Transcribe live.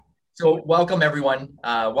So welcome everyone.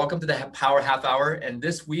 Welcome to the Power Half Hour. And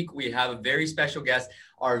this week we have a very special guest,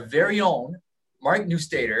 our very own Mark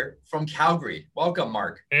Neustaedter from Calgary. Welcome,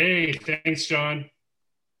 Mark. Hey, thanks, John.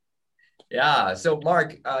 Yeah. So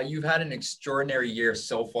Mark, you've had an extraordinary year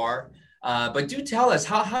so far. But do tell us,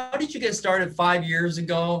 how did you get started 5 years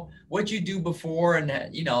ago? What you do before, and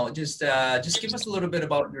just give us a little bit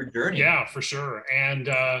about your journey. Yeah, for sure. And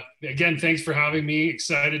again, thanks for having me.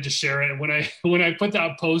 Excited to share it. And when I put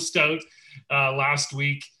that post out last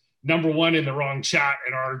week, number one in the wrong chat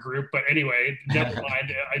in our group, but anyway, never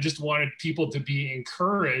mind. I just wanted people to be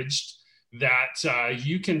encouraged that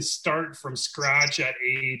you can start from scratch at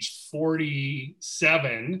age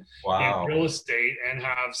 47 Wow. in real estate and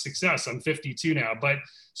have success. I'm 52 now, but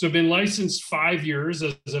so I've been licensed 5 years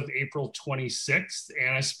as of April 26th.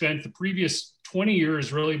 And I spent the previous 20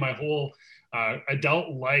 years, really my whole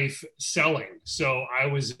adult life selling. So I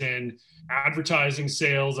was in advertising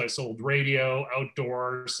sales. I sold radio,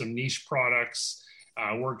 outdoor, some niche products,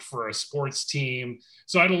 worked for a sports team.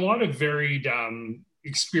 So I had a lot of varied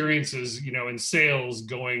experiences, in sales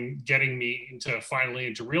getting me finally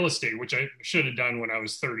into real estate, which I should have done when I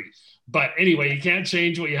was 30. But anyway, you can't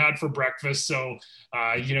change what you had for breakfast. So,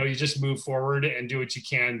 you just move forward and do what you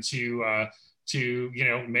can to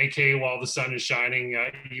make hay while the sun is shining,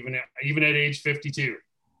 even at age 52.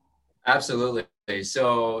 Absolutely.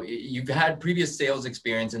 So you've had previous sales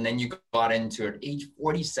experience and then you got into it at age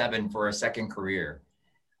 47 for a second career.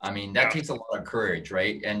 I mean, that takes a lot of courage,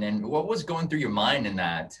 right? And then what was going through your mind in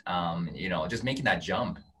that, just making that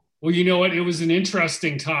jump? Well, you know what? It was an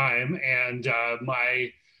interesting time. And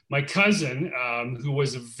my cousin, who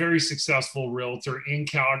was a very successful realtor in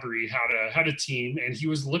Calgary, had a team, and he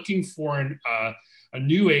was looking for a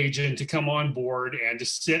new agent to come on board and to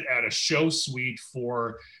sit at a show suite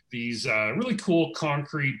for these really cool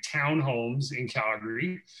concrete townhomes in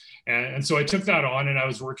Calgary. And so I took that on, and I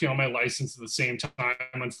was working on my license at the same time.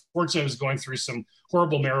 Unfortunately, I was going through some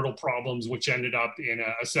horrible marital problems, which ended up in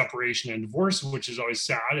a separation and divorce, which is always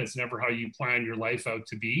sad. It's never how you plan your life out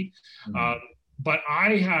to be. Mm-hmm. But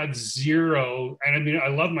I had zero, and I mean, I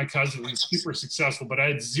love my cousin, he's super successful, but I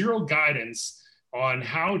had zero guidance on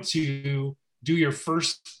how to do your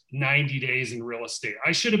first 90 days in real estate.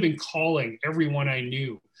 I should have been calling everyone I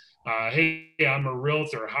knew. Hey, I'm a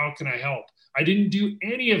realtor. How can I help? I didn't do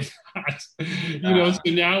any of that.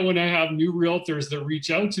 So now when I have new realtors that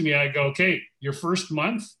reach out to me, I go, okay, your first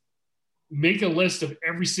month, make a list of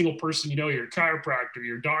every single person your chiropractor,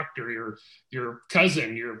 your doctor, your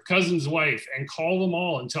cousin's wife, and call them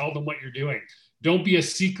all and tell them what you're doing. Don't be a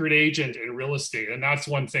secret agent in real estate. And that's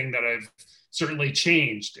one thing that I've certainly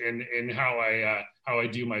changed in how I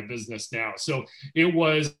do my business now. So it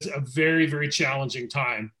was a very, very challenging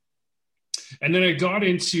time. And then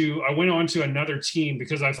I went on to another team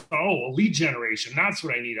because I thought, lead generation, that's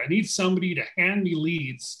what I need. I need somebody to hand me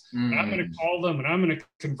leads. And I'm going to call them and I'm going to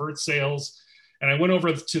convert sales. And I went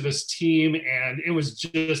over to this team, and it was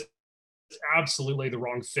just absolutely the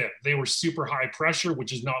wrong fit. They were super high pressure,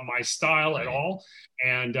 which is not my style at all.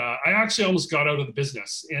 And I actually almost got out of the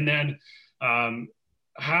business. And then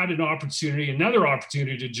had another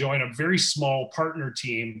opportunity to join a very small partner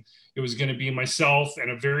team. It was going to be myself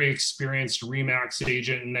and a very experienced RE/MAX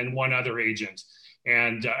agent, and then one other agent.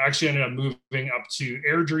 And actually ended up moving up to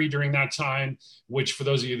Airdrie during that time, which for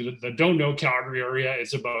those of you that don't know Calgary area,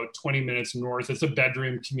 it's about 20 minutes north. It's a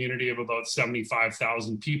bedroom community of about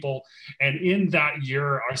 75,000 people. And in that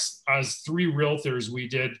year, as three realtors, we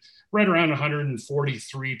did right around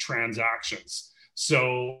 143 transactions.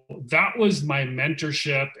 So that was my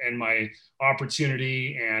mentorship and my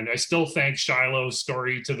opportunity. And I still thank Shiloh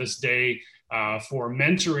Story to this day for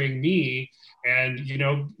mentoring me. And,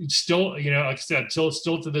 still, like I said,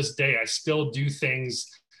 still to this day, I still do things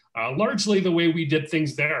largely the way we did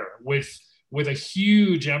things there, with a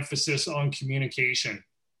huge emphasis on communication.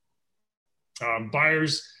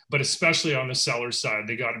 Buyers, but especially on the seller side,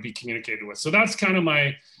 they got to be communicated with. So that's kind of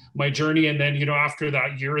my journey. And then, after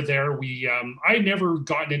that year there, I never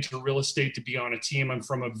gotten into real estate to be on a team. I'm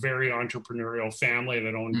from a very entrepreneurial family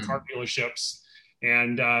that owned car dealerships,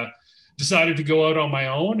 and decided to go out on my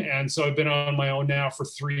own. And so I've been on my own now for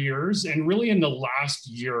 3 years. And really in the last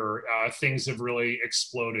year, things have really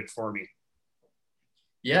exploded for me.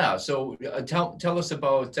 Yeah. So tell us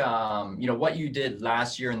about, what you did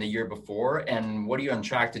last year and the year before, and what are you on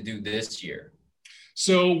track to do this year?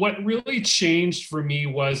 So what really changed for me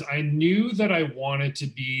was I knew that I wanted to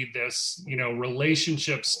be this,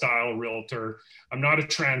 relationship style realtor. I'm not a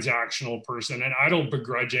transactional person, and I don't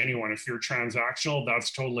begrudge anyone. If you're transactional,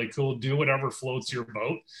 that's totally cool. Do whatever floats your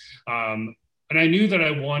boat. And I knew that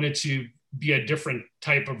I wanted to be a different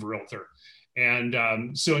type of realtor.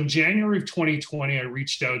 And so in January of 2020, I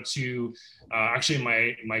reached out to actually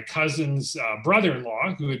my cousin's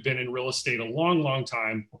brother-in-law, who had been in real estate a long, long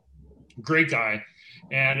time, great guy.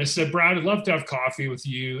 And I said, Brad, I'd love to have coffee with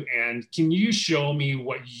you. And can you show me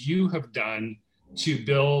what you have done to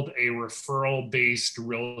build a referral-based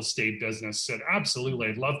real estate business? I said, absolutely,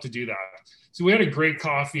 I'd love to do that. So we had a great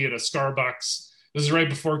coffee at a Starbucks. This was right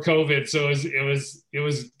before COVID. So it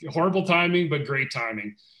was horrible timing, but great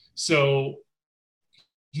timing. So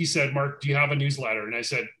he said, Mark, do you have a newsletter? And I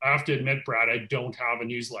said, I have to admit, Brad, I don't have a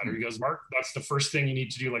newsletter. He goes, Mark, that's the first thing you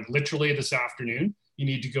need to do. Like literally this afternoon, you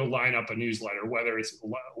need to go line up a newsletter, whether it's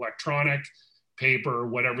electronic, paper,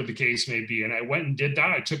 whatever the case may be. And I went and did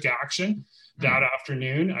that. I took action that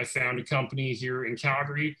afternoon. I found a company here in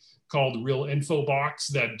Calgary called Real Info Box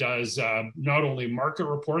that does not only market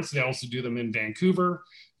reports, they also do them in Vancouver,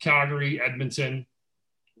 Calgary, Edmonton.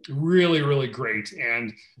 Really, really great.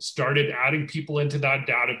 And started adding people into that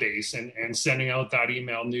database and sending out that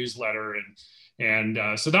email newsletter. And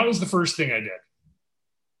so that was the first thing I did.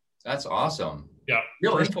 That's awesome. Yeah.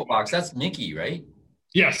 Real Info Box. That's Mickey, right?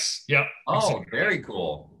 Yes. Yeah. Oh, exactly. Very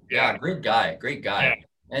cool. Yeah. Great guy. Great guy.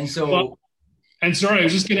 Yeah. And so, well, and sorry, I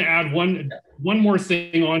was just going to add one more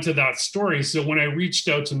thing onto that story. So when I reached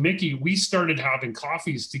out to Mickey, we started having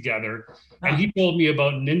coffees together, and he told me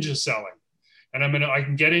about ninja selling. And I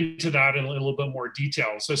can get into that in a little bit more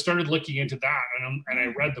detail. So I started looking into that, and I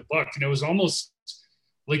read the book, and it was almost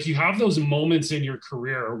like you have those moments in your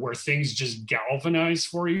career where things just galvanize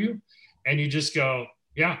for you, and you just go,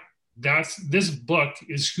 yeah, this book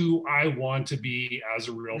is who I want to be as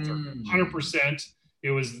a realtor. 100%.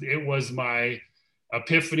 It was my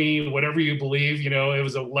epiphany, whatever you believe, it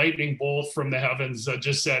was a lightning bolt from the heavens that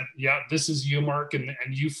just said, yeah, this is you, Mark, and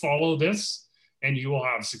you follow this and you will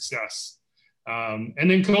have success. And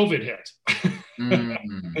then COVID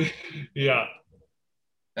hit. Yeah.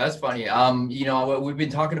 That's funny. We've been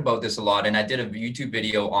talking about this a lot, and I did a YouTube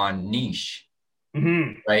video on niche,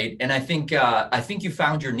 right? And I think you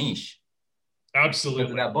found your niche. Absolutely.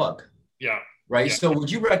 With that book. Yeah. Right. Yeah. So would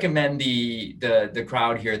you recommend the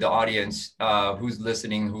crowd here, the audience who's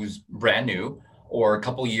listening, who's brand new or a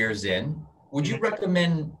couple years in, would you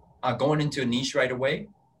recommend going into a niche right away?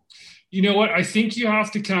 You know what? I think you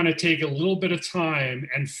have to kind of take a little bit of time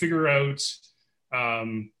and figure out,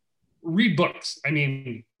 read books. I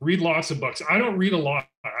mean, read lots of books. I don't read a lot.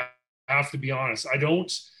 I have to be honest. I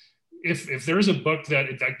don't, if there's a book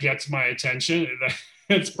that gets my attention,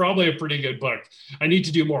 it's probably a pretty good book. I need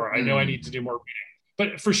to do more. I know I need to do more reading,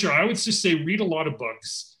 but for sure, I would just say read a lot of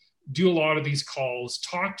books, do a lot of these calls,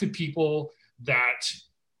 talk to people that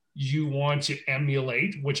you want to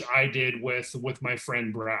emulate, which I did with my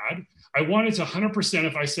friend Brad. I wanted to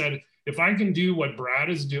 100%, if I can do what Brad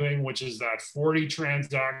is doing, which is that 40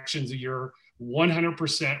 transactions a year,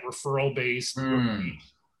 100% referral based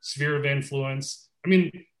sphere of influence. I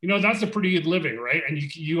mean, that's a pretty good living, right? And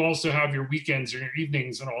you also have your weekends and your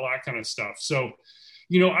evenings and all that kind of stuff. So,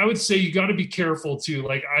 I would say you got to be careful too.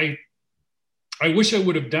 Like I wish I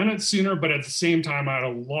would have done it sooner, but at the same time, I had a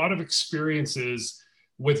lot of experiences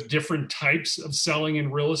with different types of selling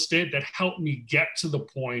in real estate that helped me get to the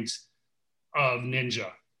point of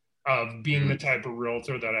ninja, of being the type of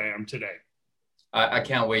realtor that I am today. I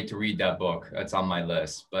can't wait to read that book. That's on my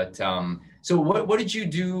list. But so what did you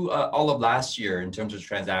do all of last year in terms of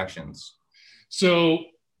transactions? So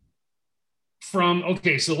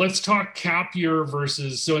let's talk cap year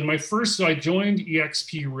versus, so I joined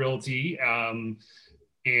eXp Realty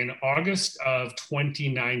in August of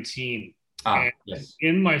 2019. Yes.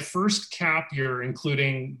 In my first cap year,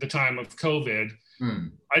 including the time of COVID,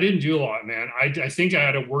 I didn't do a lot, man. I think I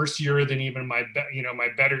had a worse year than even my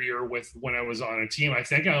better year with when I was on a team. I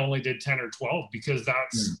think I only did 10 or 12 because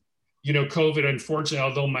that's, COVID, unfortunately,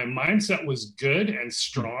 although my mindset was good and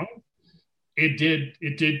strong, it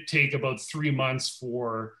did take about 3 months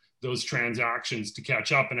for those transactions to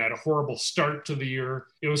catch up, and I had a horrible start to the year.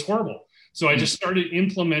 It was horrible. So I just started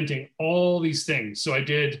implementing all these things. So I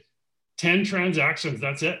did 10 transactions.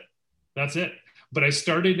 That's it. But I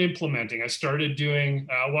started implementing. I started doing,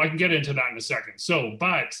 I can get into that in a second. So,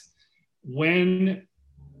 but when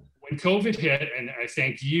COVID hit, and I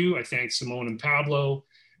thank you, I thank Simone and Pablo,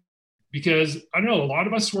 because I don't know, a lot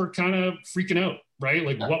of us were kind of freaking out, right?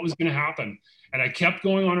 Like what was going to happen? And I kept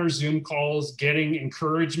going on our Zoom calls, getting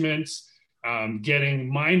encouragement,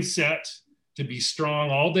 getting mindset to be strong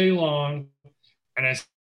all day long. And I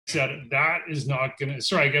said, that is not going to,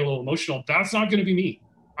 sorry, I get a little emotional. That's not going to be me.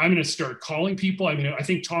 I'm going to start calling people. I mean, I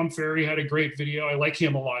think Tom Ferry had a great video. I like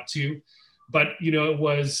him a lot too. But, it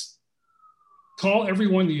was call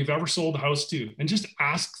everyone that you've ever sold a house to and just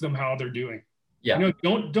ask them how they're doing. Yeah. You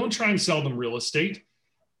know, don't try and sell them real estate.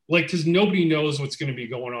 Like, because nobody knows what's going to be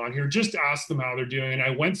going on here. Just ask them how they're doing. And I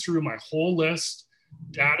went through my whole list,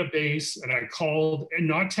 database, and I called, and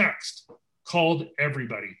not text, called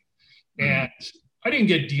everybody. And I didn't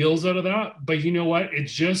get deals out of that, but you know what? It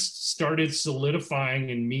just started solidifying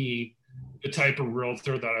in me the type of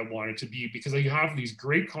realtor that I wanted to be, because I have these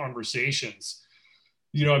great conversations.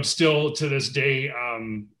 You know, I'm still to this day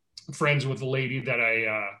friends with a lady that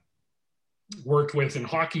I worked with in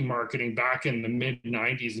hockey marketing back in the mid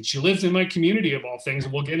 90s. And she lives in my community of all things.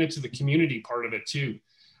 And we'll get into the community part of it too.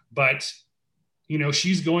 But, you know,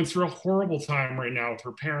 she's going through a horrible time right now with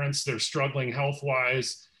her parents. They're struggling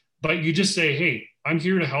health-wise. But you just say, hey, I'm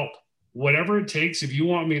here to help. Whatever it takes, if you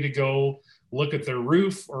want me to go look at their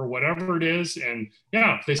roof or whatever it is. And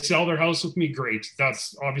yeah, if they sell their house with me, great.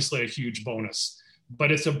 That's obviously a huge bonus.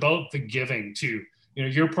 But it's about the giving too. You know,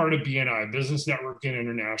 you're part of BNI, Business Networking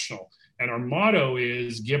International. And our motto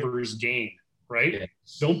is givers gain, right?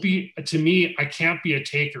 Yes. Don't be, to me, I can't be a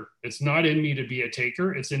taker. It's not in me to be a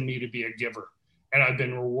taker. It's in me to be a giver. And I've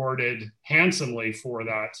been rewarded handsomely for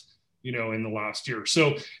that, you know, in the last year.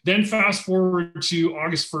 So then fast forward to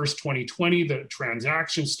August 1st, 2020, the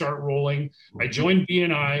transactions start rolling. I joined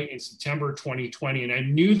BNI in September 2020, and I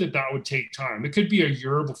knew that that would take time. It could be a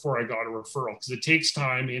year before I got a referral because it takes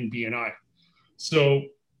time in BNI. So,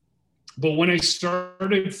 but when I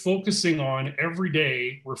started focusing on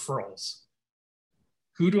everyday referrals,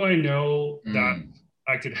 who do I know that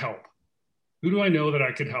I could help? Who do I know that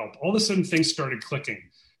I could help? All of a sudden things started clicking.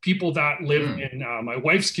 People that live in my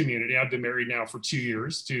wife's community. I've been married now for 2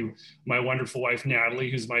 years to my wonderful wife,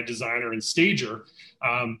 Natalie, who's my designer and stager.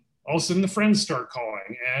 All of a sudden the friends start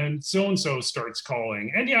calling and so-and-so starts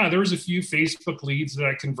calling. And yeah, there was a few Facebook leads that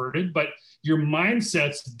I converted, but your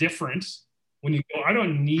mindset's different when you go, I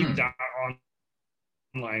don't need that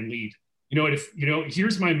online lead. You know, if, you know,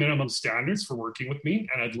 here's my minimum standards for working with me,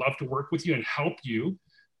 and I'd love to work with you and help you,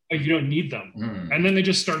 but you don't need them. And then they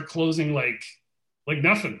just start closing like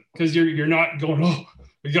nothing, because you're not going, oh,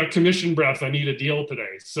 we got commission breath, I need a deal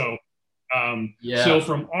today. So so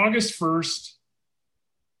from August 1st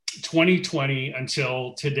 2020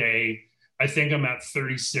 until today, I think I'm at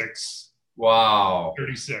 36. Wow.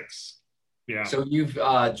 36. Yeah. So you've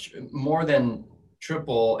more than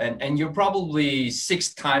triple, and you're probably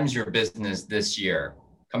 6 times your business this year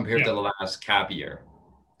compared to the last cap year.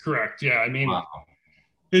 Correct. Yeah. I mean,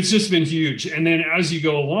 it's just been huge. And then as you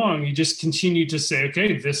go along, you just continue to say,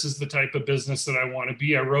 okay, this is the type of business that I want to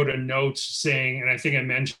be. I wrote a note saying, and I think I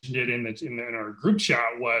mentioned it in our group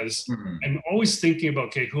chat, was I'm always thinking about,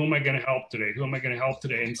 okay, who am I going to help today? Who am I going to help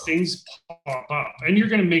today? And things pop up, and you're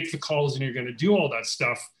going to make the calls and you're going to do all that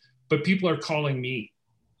stuff, but people are calling me.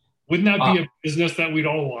 Wouldn't that be a business that we'd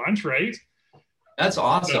all want, right? That's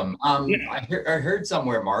awesome. I heard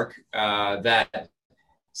somewhere, Mark, that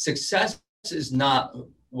success is not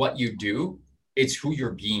what you do, it's who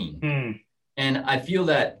you're being. And I feel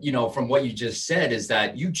that, you know, from what you just said, is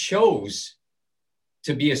that you chose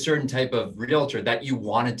to be a certain type of realtor that you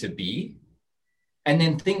wanted to be. And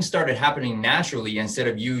then things started happening naturally instead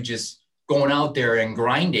of you just going out there and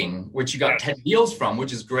grinding, which you got 10 deals from,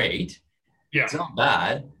 which is great. Yeah. It's not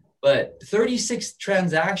bad, but 36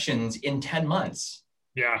 transactions in 10 months.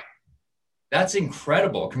 Yeah. That's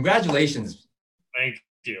incredible. Congratulations. Thank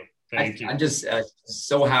you. Thank you. I'm just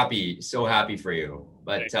so happy for you.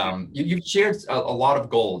 But you've shared a lot of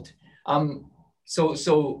gold.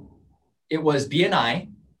 So it was BNI.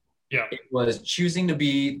 Yeah. It was choosing to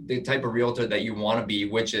be the type of realtor that you want to be,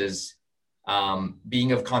 which is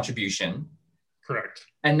being of contribution. Correct.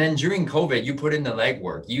 And then during COVID, you put in the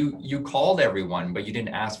legwork. You called everyone, but you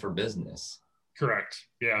didn't ask for business. Correct.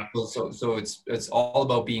 Yeah. So it's all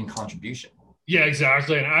about being contribution. Yeah,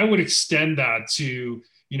 exactly. And I would extend that to,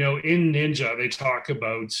 you know, in Ninja, they talk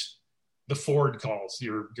about the Ford calls,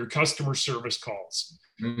 your customer service calls.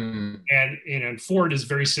 And Ford is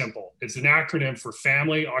very simple. It's an acronym for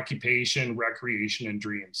family, occupation, recreation, and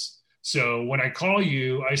dreams. So when I call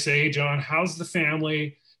you, I say, hey, John, how's the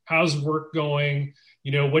family? How's work going?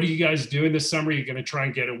 You know, what are you guys doing this summer? You're going to try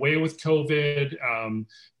and get away with COVID,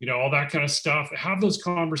 you know, all that kind of stuff. Have those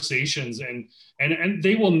conversations, and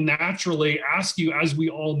they will naturally ask you, as we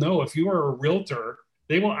all know, if you are a realtor,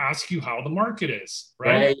 they will ask you how the market is,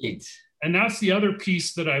 right? And that's the other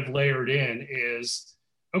piece that I've layered in is,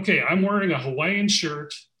 okay, I'm wearing a Hawaiian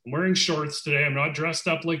shirt, I'm wearing shorts today, I'm not dressed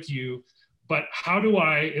up like you, but how do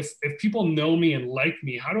I, if people know me and like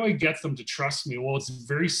me, how do I get them to trust me? Well, it's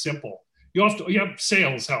very simple. You have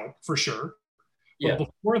sales help for sure. But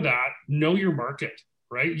before that, know your market,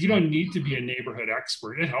 right? You don't need to be a neighborhood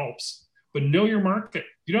expert. It helps, but know your market.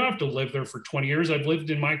 You don't have to live there for 20 years. I've lived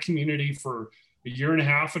in my community for a year and a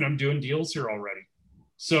half and I'm doing deals here already.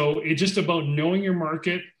 So it's just about knowing your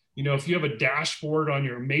market. You know, if you have a dashboard on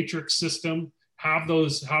your matrix system, have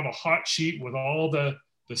a hot sheet with all the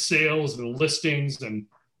sales and listings and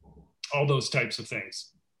all those types of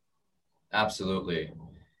things. Absolutely.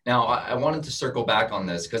 Now, I wanted to circle back on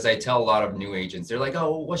this because I tell a lot of new agents, they're like,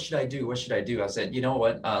 oh, what should I do? What should I do? I said, you know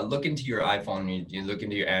what? Look into your iPhone, you look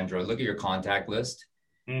into your Android, look at your contact list.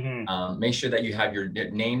 Make sure that you have your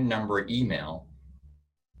name, number, email,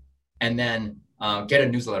 and then get a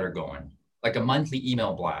newsletter going, like a monthly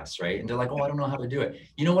email blast, right? And they're like, oh, I don't know how to do it.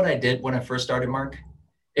 You know what I did when I first started, Mark?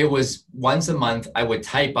 It was once a month, I would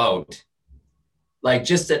type out like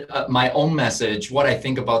just my own message, what I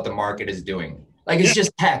think about the market is doing. Like it's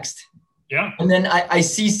just text. Yeah. And then I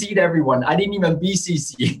CC'd everyone. I didn't even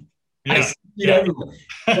BCC. Yeah. I CC'd everyone.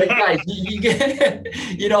 Like guys, you get,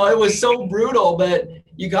 you know, it was so brutal, but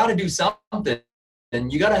you got to do something.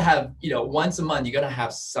 And you got to have, you know, once a month, you got to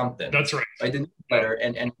have something. That's right. Right. The newsletter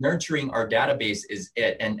and nurturing our database is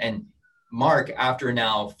it. And Mark, after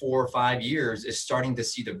now 4 or 5 years, is starting to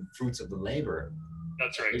see the fruits of the labor.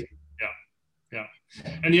 That's right. Yeah.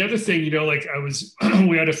 And the other thing, you know, like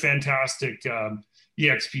we had a fantastic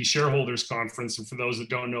EXP shareholders conference. And for those that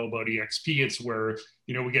don't know about EXP, it's where,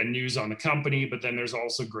 you know, we get news on the company, but then there's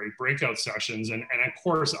also great breakout sessions. And of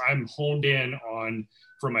course, I'm honed in on,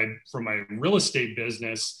 for my real estate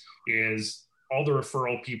business is all the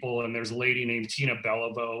referral people. And there's a lady named Tina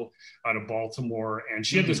Beliveau out of Baltimore. And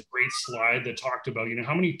she had this great slide that talked about, you know,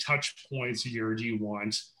 how many touch points a year do you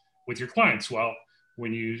want with your clients? Well,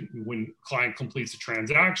 when client completes a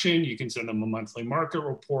transaction, you can send them a monthly market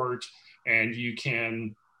report and you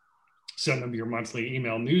can send them your monthly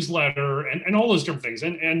email newsletter and all those different things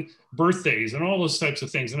and birthdays and all those types of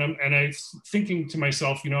things. And I'm thinking to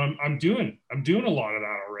myself, you know, I'm doing a lot of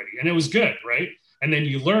that already. And it was good, right? And then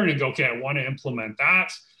you learn and go, okay, I want to implement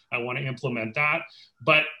that.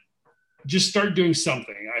 But just start doing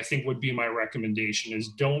something, I think would be my recommendation is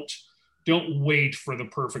don't wait for the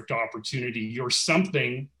perfect opportunity. Your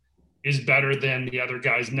something is better than the other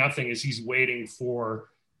guy's nothing as he's waiting for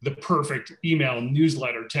the perfect email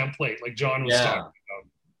newsletter template like John was talking about.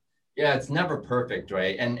 Yeah, it's never perfect,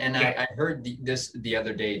 right? And I heard this the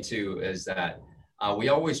other day too, is that we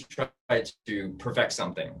always try to perfect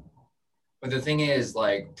something. But the thing is,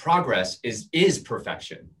 like, progress is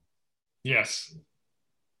perfection. Yes.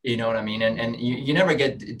 You know what I mean? And you never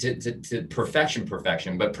get to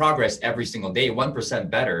perfection, but progress every single day, 1%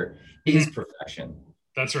 better is perfection.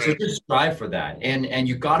 That's right. So just strive for that. And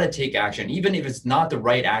you got to take action. Even if it's not the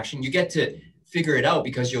right action, you get to figure it out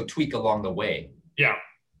because you'll tweak along the way. Yeah,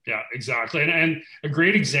 exactly. And a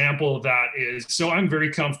great example of that is, so I'm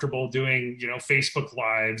very comfortable doing, you know, Facebook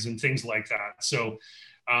Lives and things like that. So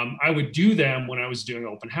I would do them when I was doing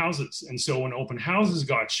open houses. And so when open houses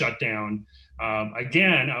got shut down,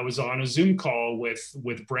 again, I was on a Zoom call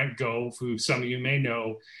with Brent Gove, who some of you may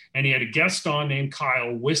know, and he had a guest on named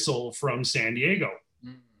Kyle Whistle from San Diego.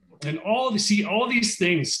 And all these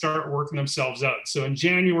things start working themselves out. So in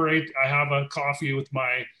January, I have a coffee with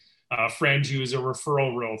my friend who is a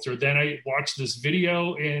referral realtor. Then I watched this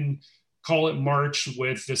video in, call it March,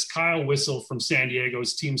 with this Kyle Whistle from San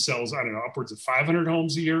Diego's team sells, I don't know, upwards of 500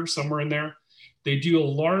 homes a year, somewhere in there. They do a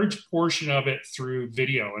large portion of it through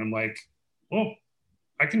video. And I'm like, oh,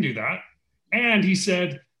 I can do that. And he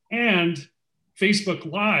said, and Facebook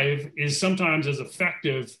Live is sometimes as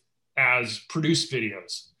effective as produced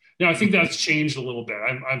videos. Now, I think that's changed a little bit.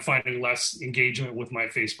 I'm finding less engagement with my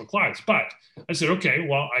Facebook Lives, but I said, okay,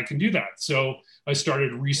 well, I can do that. So I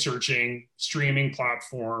started researching streaming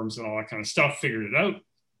platforms and all that kind of stuff, figured it out,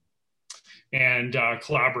 and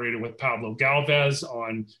collaborated with Pablo Galvez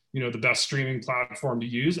on, you know, the best streaming platform to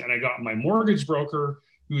use. And I got my mortgage broker,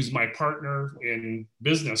 who's my partner in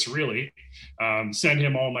business, really, send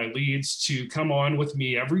him all my leads to come on with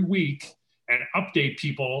me every week and update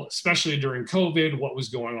people, especially during COVID, what was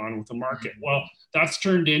going on with the market. Well, that's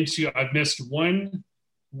turned into, I've missed 1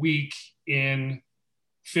 week in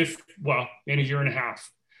a year and a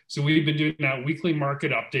half. So we've been doing that weekly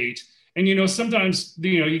market update. And, you know, sometimes,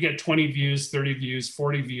 you know, you get 20 views, 30 views,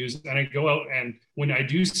 40 views. And I go out and when I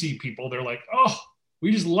do see people, they're like, oh,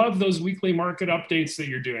 we just love those weekly market updates that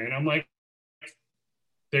you're doing. And I'm like,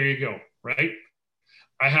 there you go, right?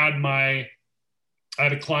 I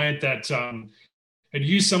had a client that had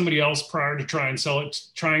used somebody else prior to trying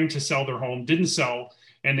to sell their home, didn't sell.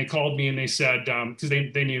 And they called me and they said, because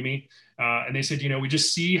they knew me, and they said, we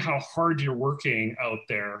just see how hard you're working out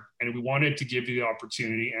there, and we wanted to give you the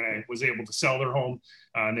opportunity. And I was able to sell their home,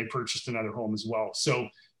 and they purchased another home as well. So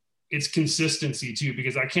it's consistency too,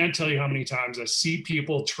 because I can't tell you how many times I see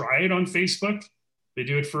people try it on Facebook. They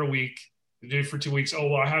do it for a week, they do it for 2 weeks. Oh,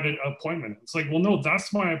 well, I had an appointment. It's like, well, no,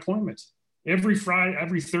 that's my appointment. Every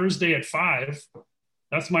Thursday at 5,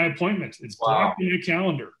 that's my appointment. It's blocked in your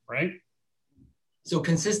calendar, right? So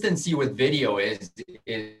consistency with video is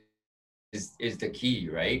the key,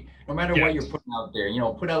 right? No matter what you're putting out there,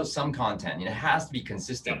 put out some content. It has to be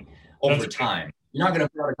consistent over time. You're not going to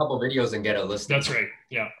put out a couple of videos and get a list. That's right.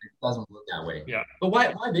 Yeah. It doesn't work that way. Yeah. But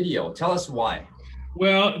why video? Tell us why.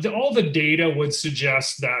 Well, all the data would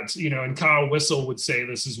suggest that, and Kyle Whistle would say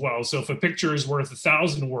this as well. So if a picture is worth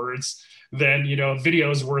 1,000 words, then,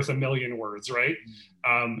 video is worth 1,000,000 words, right?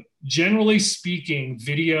 Generally speaking,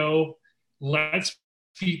 video lets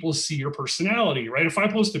people see your personality, right? If I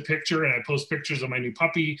post a picture and I post pictures of my new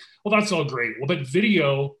puppy, well, that's all great. Well, but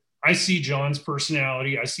video, I see John's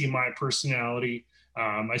personality. I see my personality.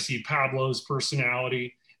 I see Pablo's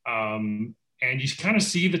personality. And you kind of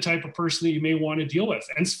see the type of person that you may want to deal with.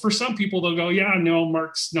 And for some people, they'll go, yeah, no,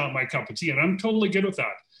 Mark's not my cup of tea. And I'm totally good with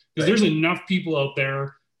that, because there's enough people out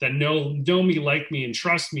there that know me, like me, and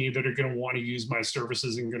trust me, that are going to want to use my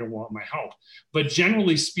services and going to want my help. But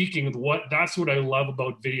generally speaking, that's what I love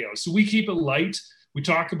about video. So we keep it light. We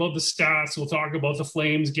talk about the stats. We'll talk about the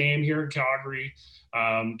Flames game here in Calgary,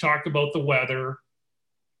 talk about the weather.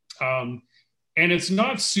 And it's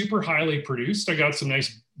not super highly produced. I got some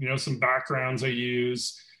nice, some backgrounds I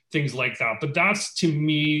use, things like that. But that's, to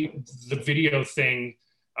me, the video thing,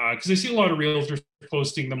 because I see a lot of realtors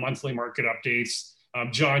posting the monthly market updates.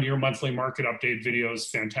 John, your monthly market update video is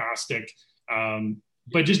fantastic.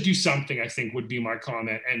 But just do something, I think, would be my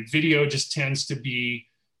comment. And video just tends to be,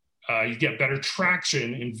 you get better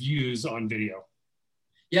traction and views on video.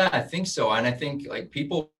 Yeah, I think so. And I think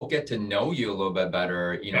people get to know you a little bit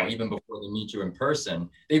better, even before they meet you in person.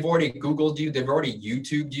 They've already Googled you. They've already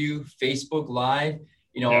YouTubed you, Facebook Live.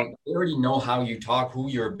 They already know how you talk, who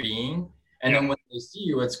you're being. And then when they see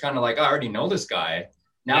you, it's kind of like, I already know this guy.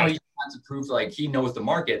 Now he has to prove he knows the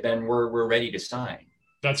market, then we're ready to sign.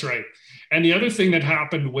 That's right. And the other thing that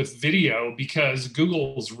happened with video, because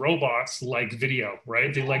Google's robots like video,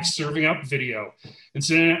 right? They like serving up video. And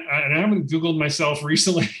so, and I haven't Googled myself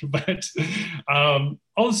recently, but all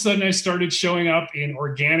of a sudden I started showing up in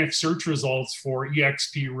organic search results for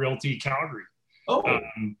eXp Realty Calgary. Oh.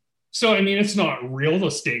 So, I mean, it's not real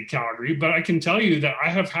estate Calgary, but I can tell you that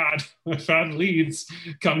I've had leads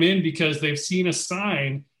come in because they've seen a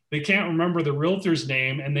sign. They can't remember the realtor's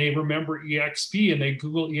name, and they remember eXp, and they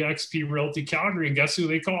Google eXp Realty Calgary, and guess who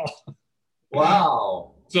they call?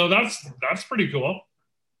 Wow. So that's pretty cool.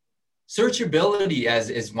 Searchability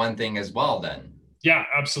is one thing as well, then. Yeah,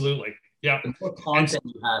 absolutely. Yeah. The more content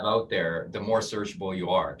you have out there, the more searchable you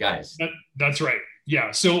are, guys. That's right.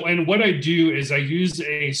 Yeah. So, and what I do is I use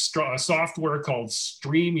a software called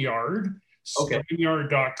StreamYard. Okay.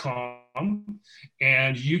 StreamYard.com,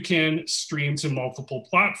 and you can stream to multiple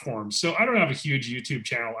platforms. So I don't have a huge YouTube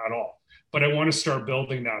channel at all, but I want to start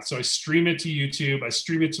building that. So I stream it to YouTube. I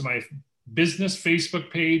stream it to my business Facebook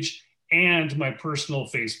page and my personal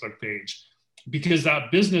Facebook page, because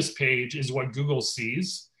that business page is what Google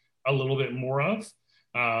sees a little bit more of.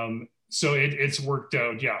 So it's worked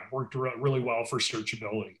out. Yeah, worked really well for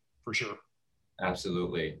searchability, for sure.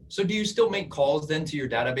 Absolutely. So do you still make calls then to your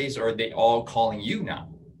database, or are they all calling you now?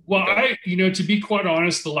 Well, to be quite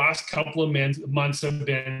honest, the last couple of months have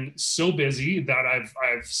been so busy that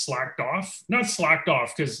I've slacked off. Not slacked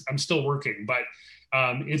off because I'm still working, but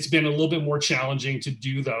it's been a little bit more challenging to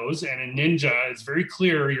do those. And in Ninja, it's very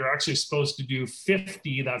clear you're actually supposed to do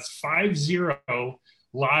 50, that's 50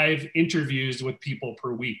 live interviews with people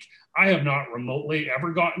per week. I have not remotely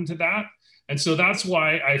ever gotten to that. And so that's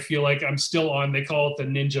why I feel like I'm still on, they call it the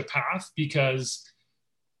Ninja path, because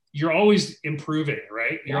you're always improving,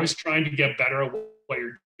 right? You're always trying to get better at what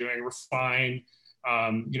you're doing, refine,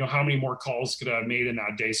 how many more calls could I have made in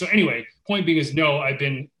that day? So anyway, point being is no, I've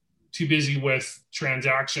been too busy with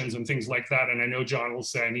transactions and things like that. And I know John will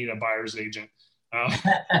say I need a buyer's agent.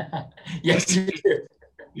 Yes, you do.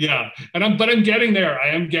 Yeah. But I'm getting there. I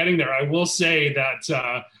am getting there. I will say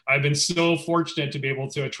that I've been so fortunate to be able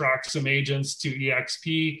to attract some agents to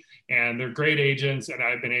eXp, and they're great agents, and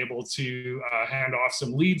I've been able to hand off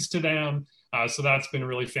some leads to them. So that's been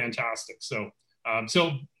really fantastic. So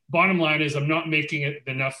bottom line is I'm not making it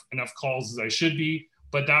enough calls as I should be,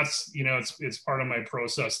 but that's, it's part of my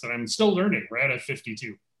process that I'm still learning right at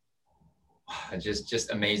 52.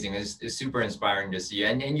 Just amazing. It's super inspiring to see.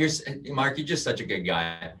 And you're, Mark, you're just such a good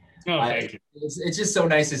guy. Oh, thank you. It's just so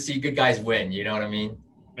nice to see good guys win. You know what I mean?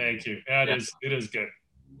 Thank you. It is good.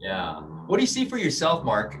 Yeah. What do you see for yourself,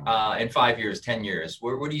 Mark, in 5 years, 10 years?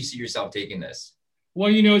 Where do you see yourself taking this? Well,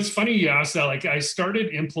 it's funny you asked that. Like, I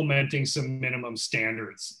started implementing some minimum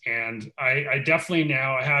standards, and I definitely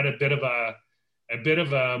now, I had a bit of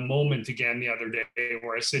a moment again the other day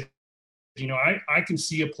where I said, I can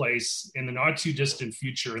see a place in the not too distant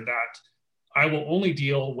future that I will only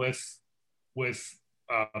deal with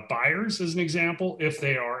buyers, as an example, if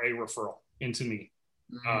they are a referral into me,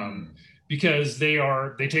 because they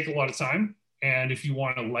take a lot of time. And if you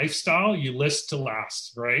want a lifestyle, you list to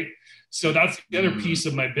last, right? So that's the other piece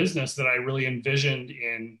of my business that I really envisioned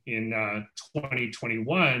in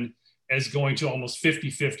 2021 as going to almost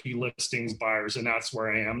 50-50 listings buyers. And that's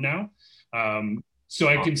where I am now. So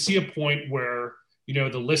I can see a point where,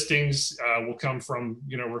 the listings will come from,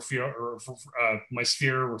 my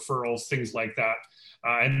sphere referrals, things like that.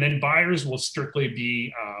 And then buyers will strictly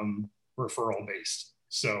be referral based.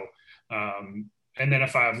 So, and then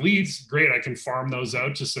if I have leads, great, I can farm those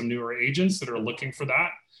out to some newer agents that are looking for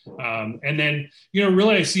that. And then,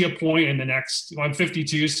 really I see a point in the next, I'm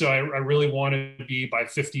 52, so I really want to be by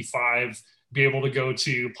 55, be able to go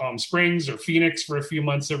to Palm Springs or Phoenix for a few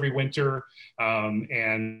months every winter,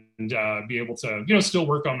 and be able to, still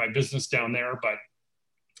work on my business down there, but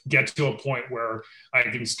get to a point where I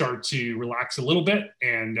can start to relax a little bit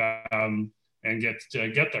and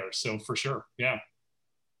get there. So for sure. Yeah.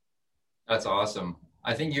 That's awesome.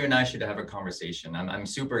 I think you and I should have a conversation. I'm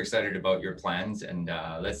super excited about your plans, and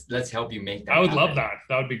let's help you make that. I would love that.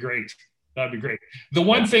 That would be great. That'd be great. The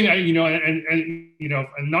one thing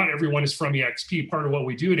and not everyone is from EXP. Part of what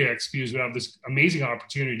we do at EXP is we have this amazing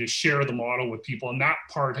opportunity to share the model with people. And that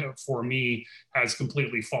part for me has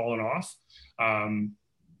completely fallen off.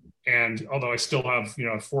 And although I still have,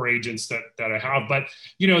 4 agents that I have, but,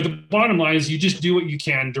 the bottom line is you just do what you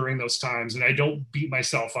can during those times. And I don't beat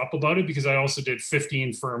myself up about it, because I also did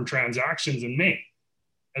 15 firm transactions in May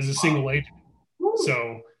as a single agent.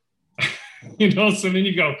 So, so then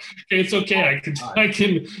you go, okay, it's okay.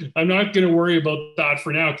 I'm not going to worry about that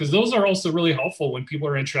for now, because those are also really helpful when people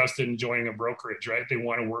are interested in joining a brokerage, right? They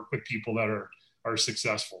want to work with people that are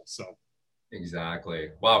successful. So. Exactly.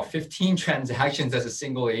 Wow. 15 transactions as a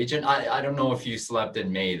single agent. I don't know if you slept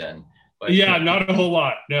in May then. But yeah, not a whole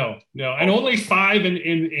lot. No. And only 5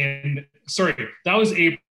 sorry, that was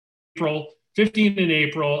April, 15 in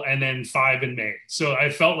April, and then 5 in May. So I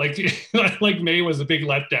felt like May was a big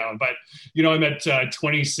letdown, but I'm at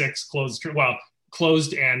 26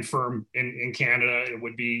 closed and firm in Canada. It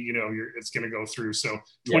would be, it's going to go through. So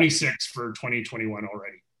 26 for 2021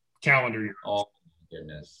 already, calendar year. Oh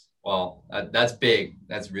goodness. Well, that's big.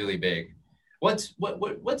 That's really big. What's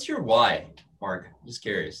your why, Mark? Just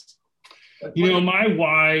curious. My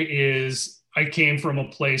why is I came from a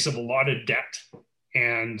place of a lot of debt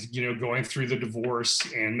and, going through the divorce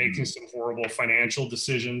and making some horrible financial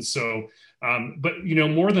decisions. So, but,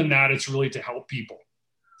 more than that, it's really to help people.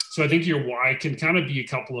 So I think your why can kind of be a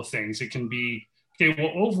couple of things. It can be, okay,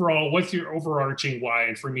 well, overall, what's your overarching why?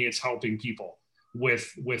 And for me, it's helping people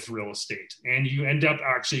with real estate. And you end up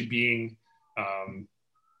actually being, a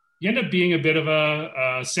bit of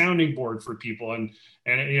a sounding board for people. And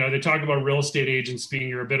they talk about real estate agents being,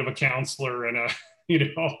 you're a bit of a counselor and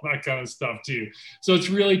all that kind of stuff too. So it's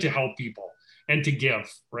really to help people and to give,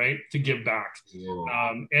 right? To give back.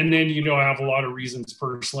 Yeah. And then, I have a lot of reasons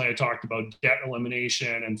personally. I talked about debt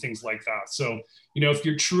elimination and things like that. So, if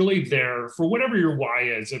you're truly there for whatever your why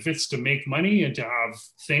is, if it's to make money and to have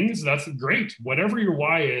things, that's great. Whatever your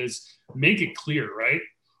why is, make it clear, right?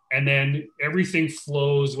 And then everything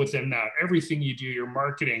flows within that. Everything you do, your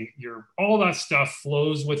marketing, all that stuff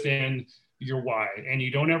flows within your why. And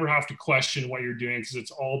you don't ever have to question what you're doing, because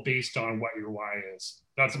it's all based on what your why is.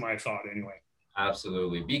 That's my thought anyway.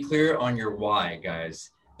 Absolutely. Be clear on your why, guys.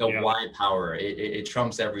 The why power, it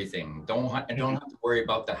trumps everything. Don't have to worry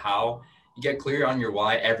about the how. You get clear on your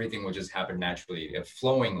why, everything will just happen naturally.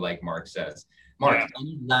 Flowing, like Mark says. Mark,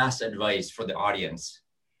 any last advice for the audience?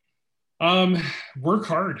 Work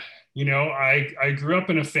hard. I grew up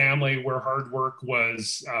in a family where hard work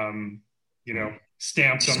was,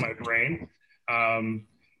 stamped on my brain.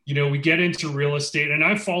 We get into real estate, and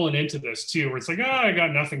I've fallen into this too, where it's like, I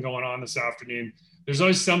got nothing going on this afternoon. There's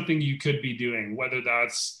always something you could be doing, whether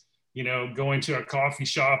that's, going to a coffee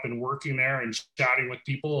shop and working there and chatting with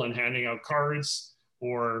people and handing out cards,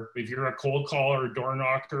 or if you're a cold caller or door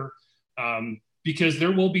knocker, because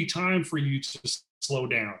there will be time for you to slow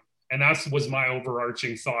down. And that was my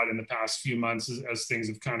overarching thought in the past few months as things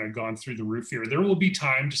have kind of gone through the roof here. There will be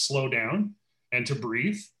time to slow down and to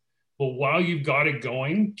breathe. But while you've got it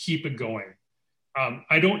going, keep it going.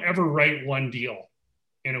 I don't ever write one deal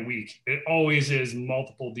in a week. It always is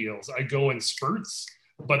multiple deals. I go in spurts,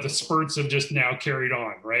 but the spurts have just now carried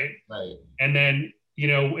on, right? Right. And then,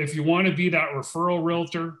 if you want to be that referral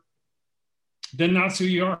realtor, then that's who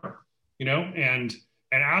you are, and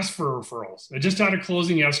ask for referrals. I just had a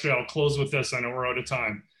closing yesterday. I'll close with this. I know we're out of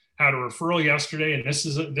time. Had a referral yesterday, and this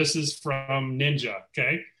is from Ninja.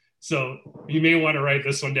 Okay. So you may want to write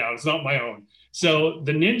this one down. It's not my own. So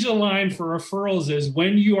the Ninja line for referrals is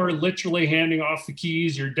when you are literally handing off the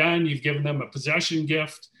keys, you're done, you've given them a possession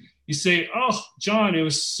gift. You say, "Oh, John, it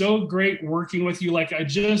was so great working with you. Like, I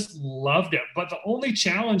just loved it. But the only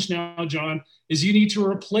challenge now, John, is you need to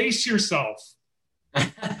replace yourself."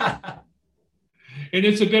 And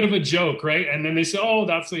it's a bit of a joke, right? And then they say, "Oh,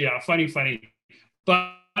 that's funny."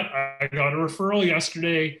 But I got a referral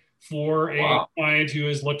yesterday for a client who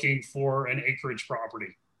is looking for an acreage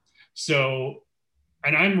property. So,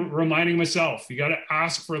 and I'm reminding myself, you got to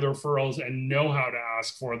ask for the referrals and know how to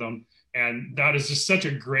ask for them. And that is just such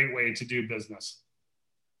a great way to do business.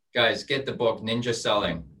 Guys, get the book, Ninja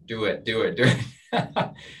Selling. Do it.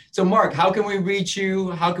 So Mark, how can we reach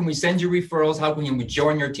you? How can we send you referrals? How can we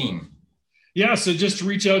join your team? Yeah, so just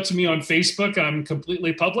reach out to me on Facebook. I'm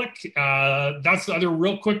completely public. That's the other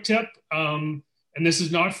real quick tip. And this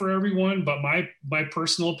is not for everyone, but my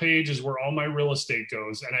personal page is where all my real estate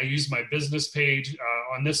goes. And I use my business page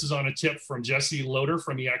this is on a tip from Jesse Loader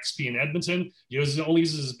from EXP in Edmonton. He only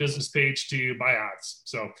uses his business page to buy ads.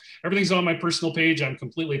 So everything's on my personal page. I'm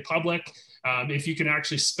completely public. If you can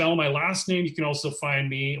actually spell my last name, you can also find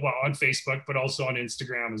me on Facebook, but also on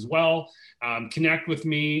Instagram as well. Connect with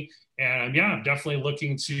me. And I'm definitely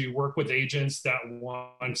looking to work with agents that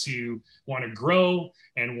want to grow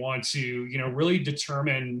and want to, really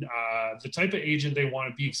determine the type of agent they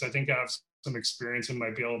want to be. Because I think I have some experience and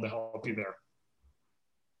might be able to help you there.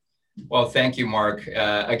 Well, thank you, Mark.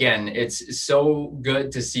 Again, it's so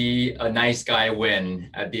good to see a nice guy win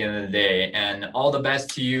at the end of the day. And all the best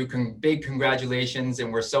to you. Big congratulations.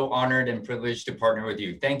 And we're so honored and privileged to partner with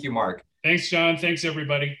you. Thank you, Mark. Thanks, John. Thanks,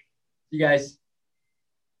 everybody. You guys.